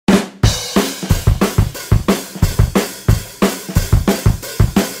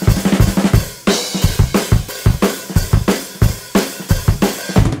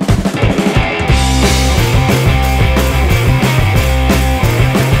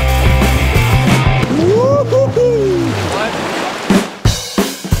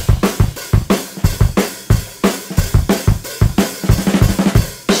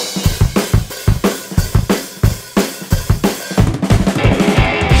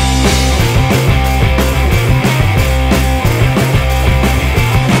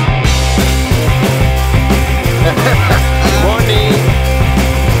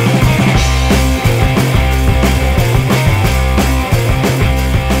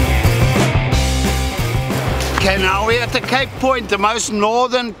Okay, now we're at the Cape Point, the most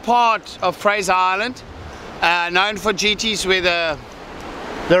northern part of Fraser Island, known for GTs, where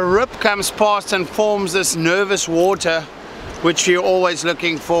the rip comes past and forms this nervous water, which you're always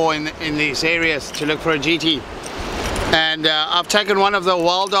looking for in these areas to look for a GT. And I've taken one of the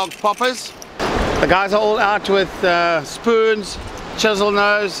wild dog poppers. The guys are all out with spoons, chisel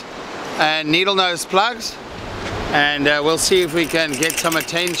nose and needle nose plugs, and we'll see if we can get some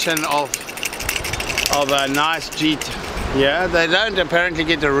attention of a nice GT. Yeah, they don't apparently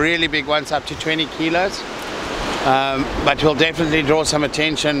get the really big ones up to 20 kilos, but we'll definitely draw some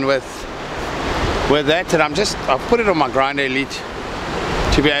attention with that. And I've put it on my grinder elite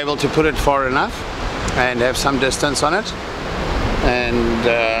to be able to put it far enough and have some distance on it, and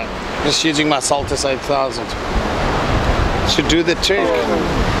just using my Saltus 8000 should do the trick.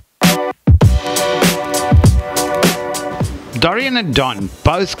 Dorian and Don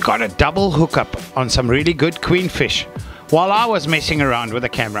both got a double hookup on some really good queenfish while I was messing around with the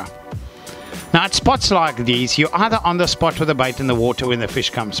camera. Now at spots like these, you're either on the spot with the bait in the water when the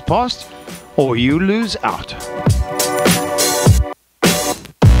fish comes past, or you lose out.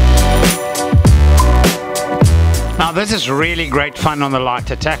 Now this is really great fun on the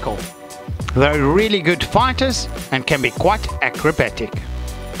lighter tackle. They're really good fighters and can be quite acrobatic.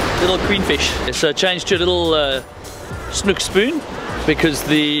 Little queenfish. So changed to a little snook spoon because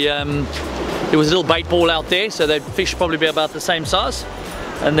there was a little bait ball out there, so the fish probably be about the same size.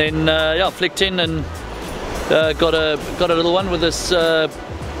 And then yeah, flicked in and got a little one with this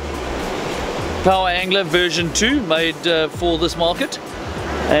Power Angler version 2 made for this market.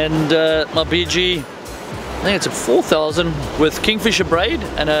 And my BG, I think it's a 4000 with Kingfisher braid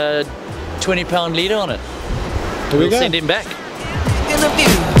and a 20-pound leader on it. We'll send him back.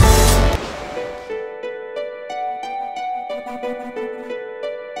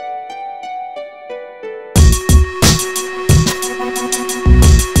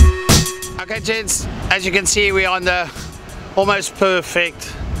 Okay gents, as you can see, we're on the almost perfect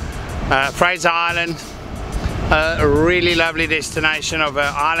Fraser Island, a really lovely destination of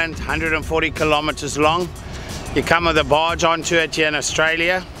an island, 140 kilometers long. You come with a barge onto it here in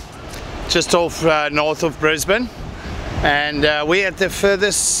Australia, just off north of Brisbane, and we're at the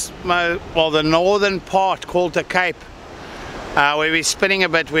furthest, well, the northern part called the Cape, where we're spinning a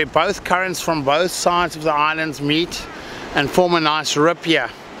bit, where both currents from both sides of the islands meet and form a nice rip here,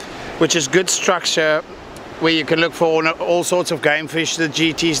 which is good structure where you can look for all sorts of game fish, the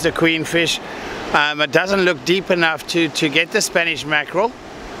GTs, the queenfish. It doesn't look deep enough to get the Spanish mackerel,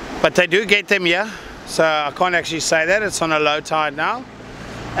 but they do get them here, so I can't actually say that. It's on a low tide now,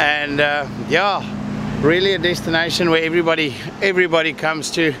 and yeah, really a destination where everybody comes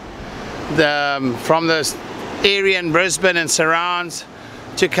to, from this area in Brisbane and surrounds,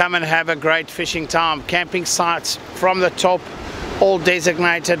 to come and have a great fishing time. Camping sites from the top, all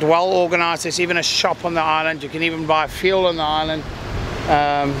designated, well organized. There's even a shop on the island. You can even buy fuel on the island.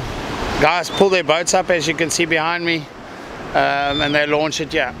 Guys pull their boats up, as you can see behind me, and they launch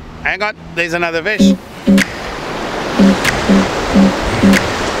it. Yeah, hang on, there's another fish.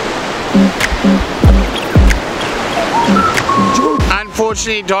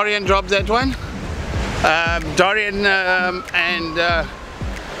 Unfortunately, Dorian dropped that one. Dorian and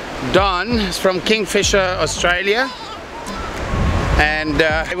Don is from Kingfisher, Australia, and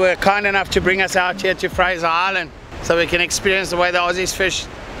they were kind enough to bring us out here to Fraser Island so we can experience the way the Aussies fish.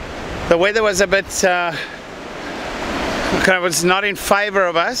 The weather was a bit was not in favor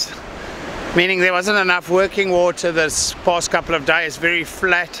of us, meaning there wasn't enough working water this past couple of days, very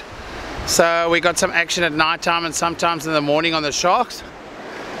flat, so we got some action at night time and sometimes in the morning on the sharks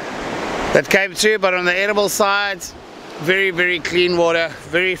that came through. But on the edible sides, very clean water,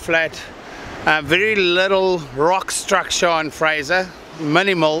 very flat, very little rock structure on Fraser,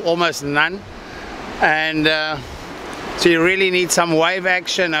 minimal, almost none, and so you really need some wave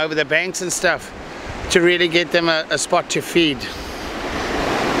action over the banks and stuff to really get them a spot to feed.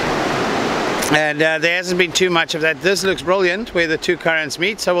 And there hasn't been too much of that. This looks brilliant where the two currents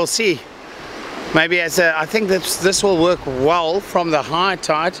meet, so we'll see. Maybe I think this will work well from the high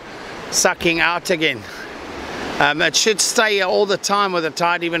tide, sucking out again. It should stay here all the time with the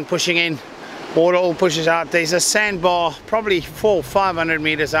tide even pushing in. Water all pushes out. There's a sandbar probably 400-500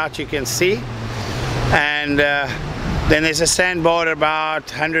 meters out, you can see, and then there's a sandbar about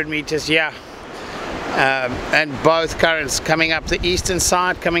 100 meters here, and both currents coming up the eastern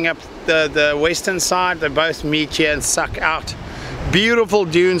side, coming up the western side, they both meet here and suck out. Beautiful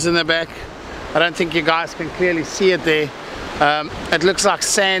dunes in the back. I don't think you guys can clearly see it there. It looks like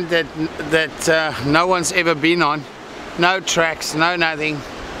sand that no one's ever been on. No tracks, no nothing.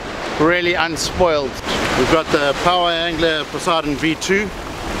 really unspoiled. We've got the Power Angler Poseidon V2.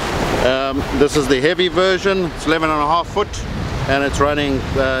 This is the heavy version. It's 11.5 foot and it's running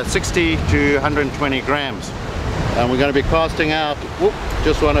 60 to 120 grams. And we're going to be casting out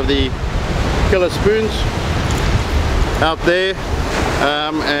just one of the killer spoons out there,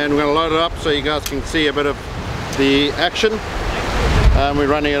 and we're going to load it up so you guys can see a bit of the action. We're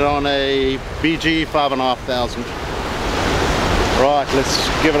running it on a BG 5,500. Right, let's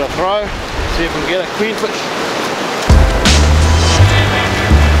give it a throw, see if we can get a queenfish.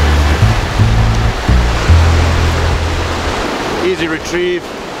 Easy retrieve,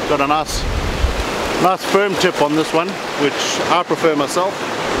 got a nice firm tip on this one, which I prefer myself,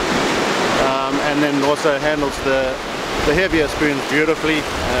 and then also handles the heavier spoons beautifully,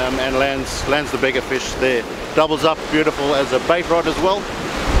 and lands the bigger fish there. Doubles up beautiful as a bait rod as well,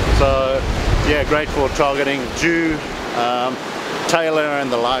 so yeah, great for targeting dew, tailor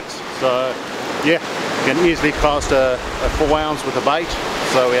and the likes. So yeah, you can easily cast a 4 ounce with a bait,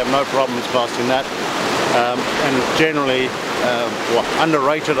 so we have no problems casting that, and generally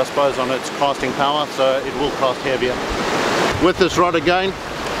underrated I suppose on its casting power, so it will cast heavier. With this rod again,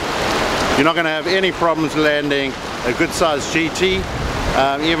 you're not going to have any problems landing a good sized GT,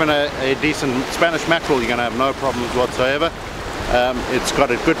 even a decent Spanish mackerel. You're going to have no problems whatsoever. It's got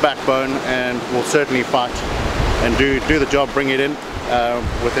a good backbone and will certainly fight and do the job, bring it in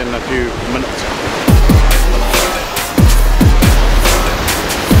within a few minutes.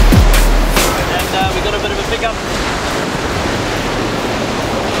 And we got a bit of a pickup.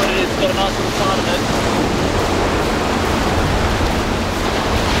 It's got a nice little side of it.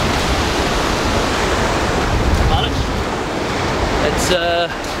 It's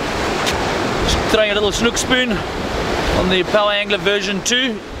just throwing a little snook spoon on the Power Angler version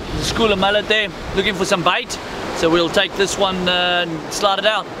 2. The school of mullet there, looking for some bait. So we'll take this one and slide it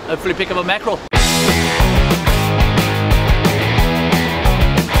out. Hopefully pick up a mackerel.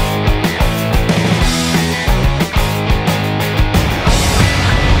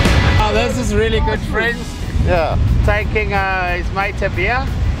 Oh, this is really good, friends. Yeah. Taking his mate a beer.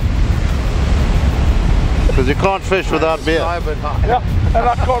 Because you can't fish without beer. Yeah, and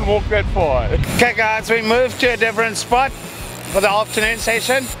I can't walk that far. Okay guys, we moved to a different spot for the afternoon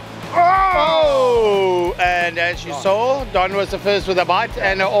session. Oh! And as you saw, Don was the first with a bite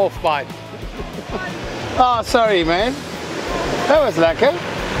and an off bite. Oh, sorry man. That was lekker.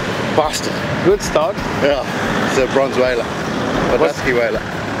 Bastard. Good start. Yeah, it's a bronze whaler. A dusky whaler.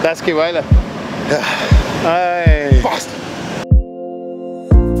 Dusky whaler. Hey. Bastard.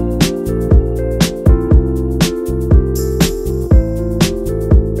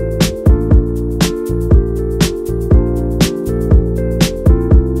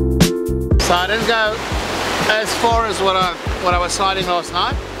 So I didn't go as far as what I was sighting last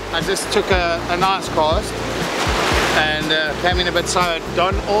night. I just took a nice cast and came in a bit slow.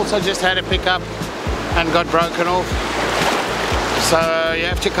 Don also just had a pickup and got broken off. So you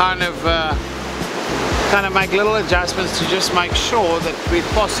have to kind of make little adjustments to just make sure that we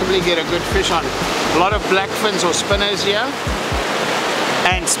possibly get a good fish on. A lot of blackfins or spinners here,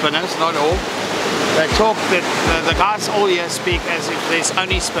 and spinners, not all. They talk that the guys all here speak as if there's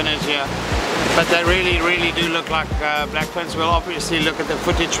only spinners here, but they really do look like blackfins. We'll obviously look at the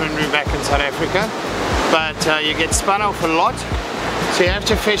footage when we're back in South Africa, but you get spun off a lot, so you have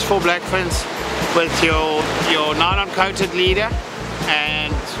to fish for blackfins with your nylon coated leader,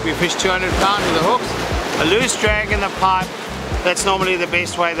 and we fish 200 pound with the hooks. A loose drag in the pipe, that's normally the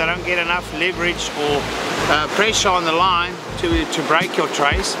best way. They don't get enough leverage or pressure on the line to break your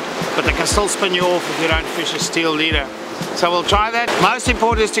trace, but they can still spin you off if you don't fish a steel leader. So we'll try that. Most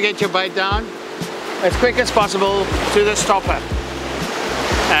important is to get your bait down as quick as possible to the stopper.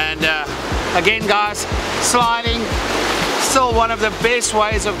 And again guys, sliding, still one of the best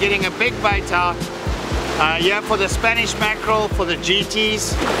ways of getting a big bait out. Yeah, for the Spanish mackerel, for the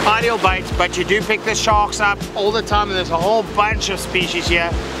GTs, ideal bait, but you do pick the sharks up all the time, and there's a whole bunch of species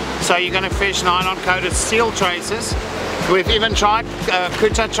here. So you're going to fish nylon coated steel traces. We've even tried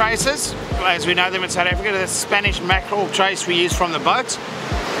kuta traces, as we know them in South Africa, the Spanish mackerel trace we use from the boat,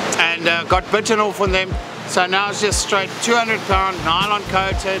 and got bitten off on them. So now it's just straight 200 pound nylon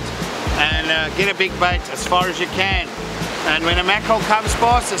coated, and get a big bait as far as you can. And when a mackerel comes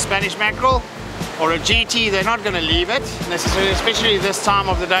past, a Spanish mackerel or a GT, they're not going to leave it necessarily, especially this time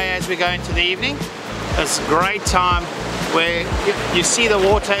of the day as we go into the evening. It's a great time where you see the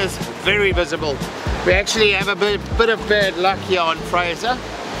water is very visible. We actually have a bit of bad luck here on Fraser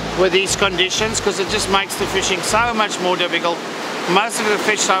with these conditions, because it just makes the fishing so much more difficult. Most of the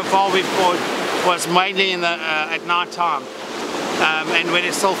fish so far we've caught was mainly in the at night time. and when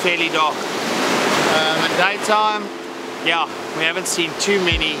it's still fairly dark. At daytime, yeah, we haven't seen too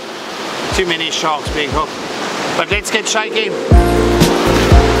many sharks being hooked. But let's get shaking.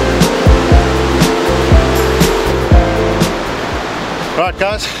 Right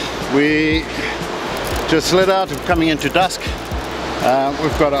guys, we just slid out, coming into dusk.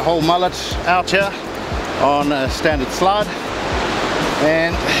 We've got a whole mullet out here on a standard slide,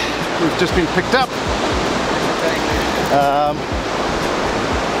 and we've just been picked up.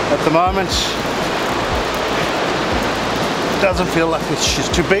 At the moment, it doesn't feel like she's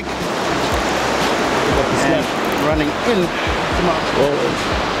too big. And running in to my forward.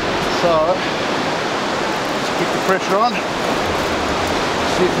 So let's keep the pressure on.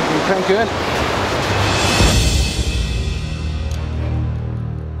 See if we can crank her in.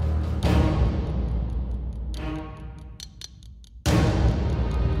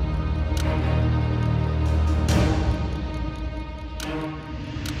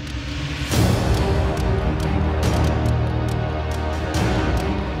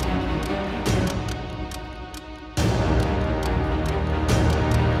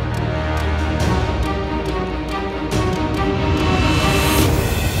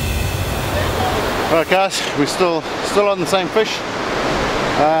 Right guys, we're still on the same fish.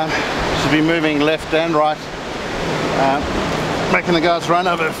 Should be moving left and right, making the guys run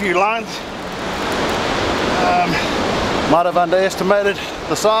over a few lines. Might have underestimated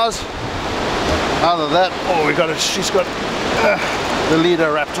the size. Other than that, oh, she's got the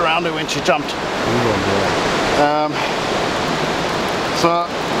leader wrapped around her when she jumped. So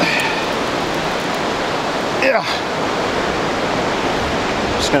yeah,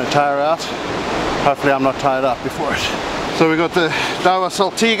 just going to tire her out. Hopefully I'm not tied up before it. So we got the Dawa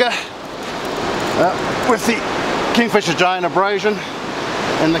Saltiga with the Kingfisher Giant Abrasion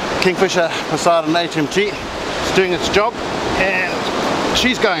and the Kingfisher Poseidon HMT. It's doing its job and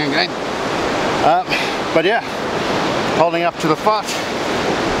she's going again. But yeah, holding up to the fight,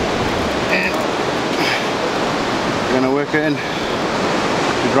 and we're going to work her in.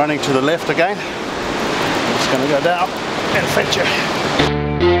 She's running to the left again. I'm just going to go down and fetch her.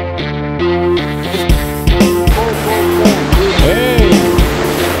 Hey,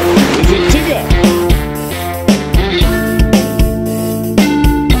 is it Tigger?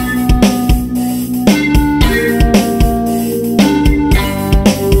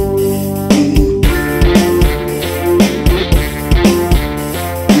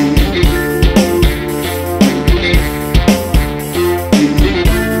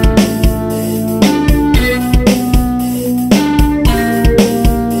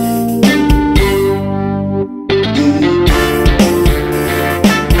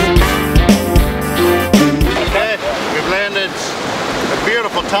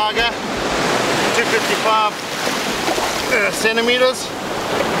 Targa, 255 centimeters.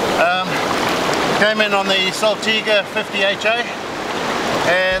 Came in on the Saltiga 50HA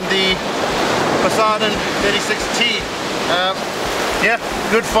and the Poseidon 36T. Yeah,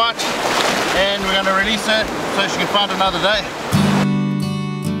 good fight, and we're going to release her so she can find another day.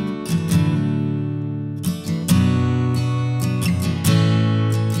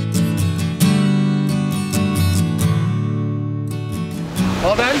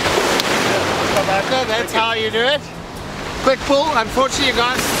 Well done. That's how you do it. Quick pull. Unfortunately, you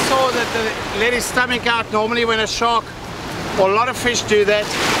guys saw that they let his stomach out. Normally when a shark or a lot of fish do that,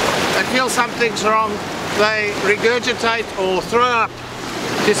 they feel something's wrong. They regurgitate or throw up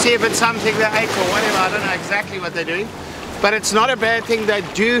to see if it's something they ate or whatever. I don't know exactly what they're doing. But it's not a bad thing. They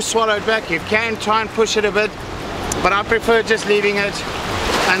do swallow it back. You can try and push it a bit, but I prefer just leaving it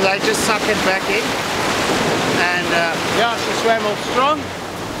and they just suck it back in. And yeah, she swam off strong.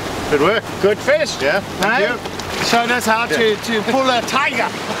 Good work. Good fish. Yeah, thank you. Showed us how to pull a tiger.